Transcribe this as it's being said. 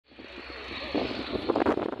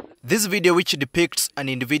This video, which depicts an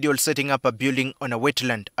individual setting up a building on a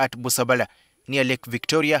wetland at Busabala near Lake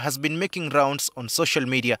Victoria, has been making rounds on social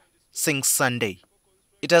media since Sunday.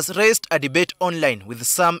 It has raised a debate online, with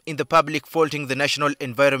some in the public faulting the National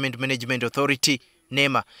Environment Management Authority,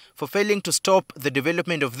 NEMA, for failing to stop the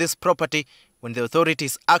development of this property when the authority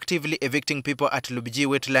is actively evicting people at Lubiji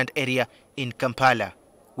wetland area in Kampala.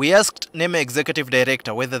 We asked NEMA Executive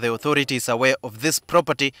Director whether the authority is aware of this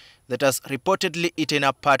property that has reportedly eaten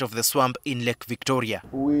up part of the swamp in Lake Victoria.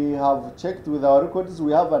 We have checked with our records.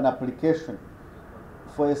 We have an application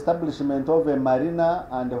for establishment of a marina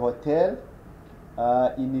and a hotel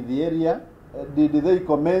in the area. Did they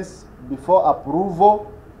commence before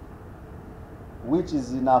approval, which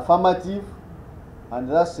is in affirmative, and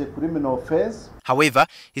that's a criminal offense. However,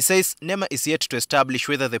 he says NEMA is yet to establish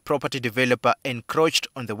whether the property developer encroached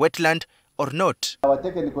on the wetland or not. Our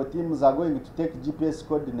technical teams are going to take GPS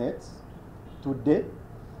coordinates today.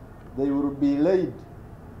 They will be laid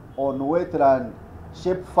on wetland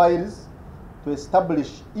shape files to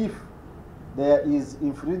establish if there is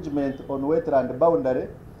infringement on wetland boundary,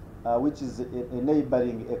 which is a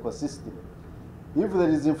neighboring ecosystem. If there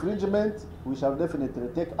is infringement, we shall definitely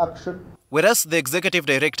take action. Whereas the Executive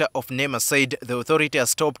Director of NEMA said the authority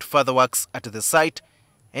has stopped further works at the site,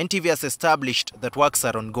 NTV has established that works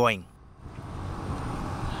are ongoing.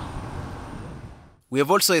 We have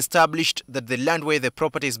also established that the land where the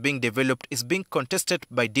property is being developed is being contested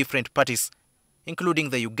by different parties,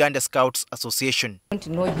 including the Uganda Scouts Association. I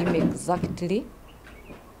don't know him exactly,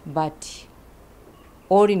 but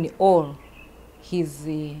all in all, he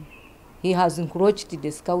has encroached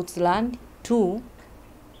the Scouts' land. Two,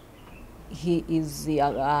 he is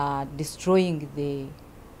destroying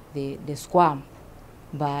the swamp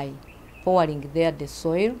by pouring there the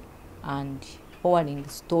soil and pouring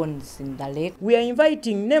stones in the lake. We are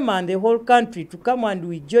inviting NEMA and the whole country to come, and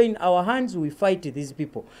we join our hands, we fight these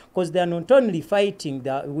people, because they are not only fighting, they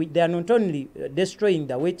are not only destroying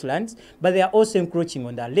the wetlands, but they are also encroaching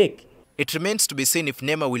on the lake. It remains to be seen if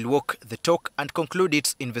NEMA will walk the talk and conclude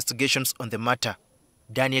its investigations on the matter.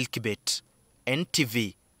 Daniel Kibet,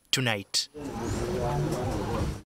 NTV Tonight.